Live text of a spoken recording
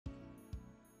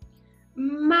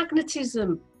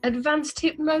magnetism, advanced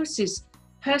hypnosis,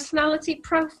 personality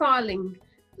profiling,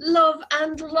 love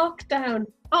and lockdown.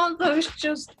 Aren't those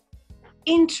just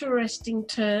interesting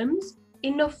terms?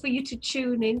 Enough for you to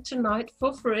tune in tonight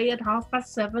for free at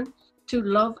 7:30 to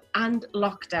Love and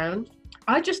Lockdown.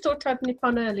 I just thought I'd nip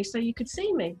on early so you could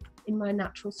see me in my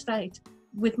natural state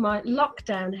with my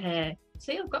lockdown hair.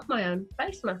 See, I've got my own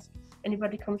face mask.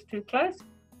 Anybody comes too close,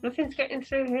 nothing's getting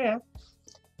through here.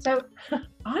 So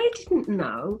I didn't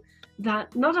know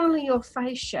that not only your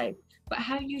face shape, but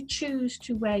how you choose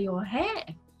to wear your hair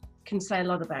can say a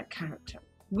lot about character.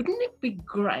 Wouldn't it be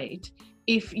great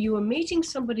if you were meeting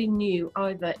somebody new,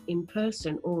 either in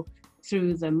person or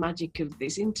through the magic of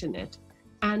this internet,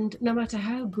 and no matter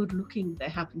how good looking they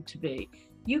happen to be,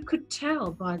 you could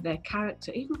tell by their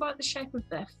character, even by the shape of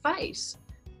their face,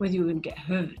 whether you were going to get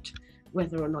hurt,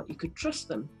 whether or not you could trust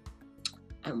them.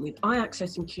 And with eye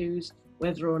accessing cues,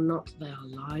 whether or not they are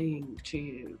lying to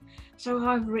you. So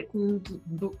I've written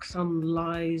books on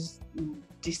lies,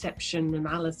 deception,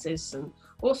 analysis, and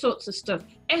all sorts of stuff.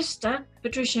 Ester,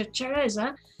 Patricia,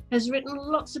 Ceresa, has written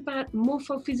lots about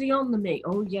morphophysiognomy.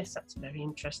 Oh yes, that's very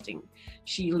interesting.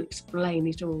 She'll explain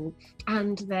it all.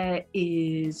 And there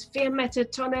is Fiammetta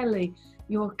Tonnelli,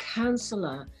 your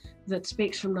counsellor, that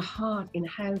speaks from the heart in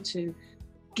how to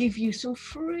give you some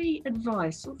free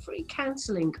advice, some free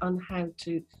counselling on how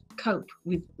to cope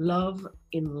with love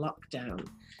in lockdown.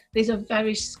 These are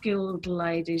very skilled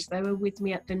ladies. They were with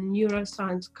me at the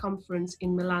Neuroscience Conference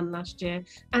in Milan last year,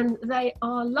 and they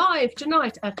are live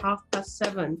tonight at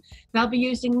 7:30. They'll be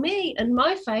using me and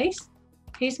my face.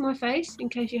 Here's my face, in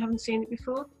case you haven't seen it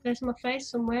before. There's my face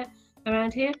somewhere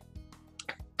around here.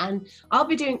 And I'll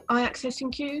be doing eye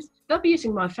accessing cues. They'll be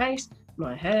using my face,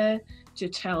 my hair, to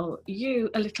tell you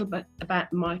a little bit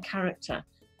about my character.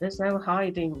 There's no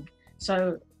hiding.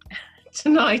 So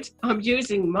tonight I'm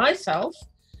using myself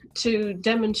to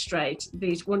demonstrate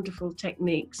these wonderful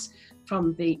techniques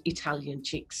from the Italian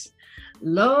chicks.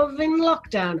 Love in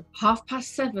Lockdown,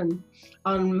 7:30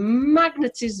 on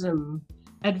magnetism,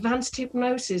 advanced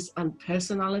hypnosis and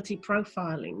personality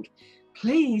profiling.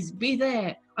 Please be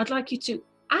there. I'd like you to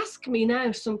ask me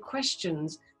now some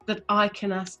questions that I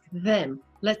can ask them.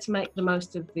 Let's make the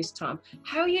most of this time.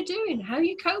 How are you doing? How are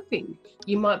you coping?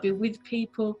 You might be with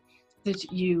people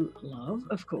that you love,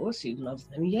 of course, you love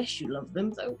them. Yes, you love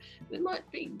them, though they might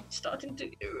be starting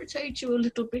to irritate you a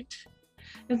little bit.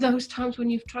 And those times when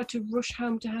you've tried to rush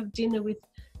home to have dinner with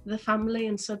the family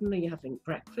and suddenly you're having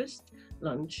breakfast,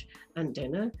 lunch and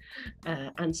dinner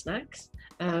and snacks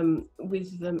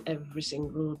with them every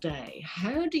single day.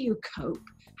 How do you cope?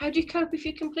 How do you cope if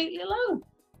you're completely alone?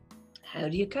 How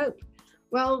do you cope?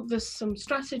 Well, there's some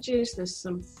strategies, there's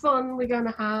some fun we're going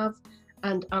to have,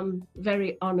 and I'm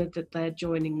very honoured that they're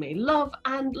joining me. Love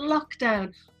and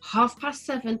Lockdown,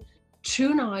 7:30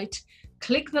 tonight.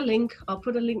 Click the link. I'll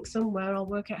put a link somewhere. I'll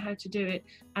work out how to do it,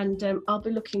 and I'll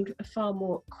be looking far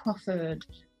more coiffured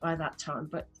by that time.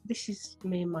 But this is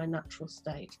me in my natural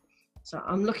state. So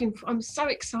I'm so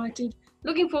excited.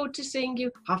 Looking forward to seeing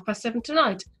you 7:30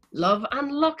 tonight. Love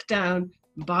and Lockdown.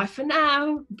 Bye for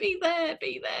now. Be there,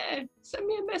 be there. Send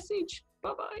me a message.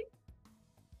 Bye-bye.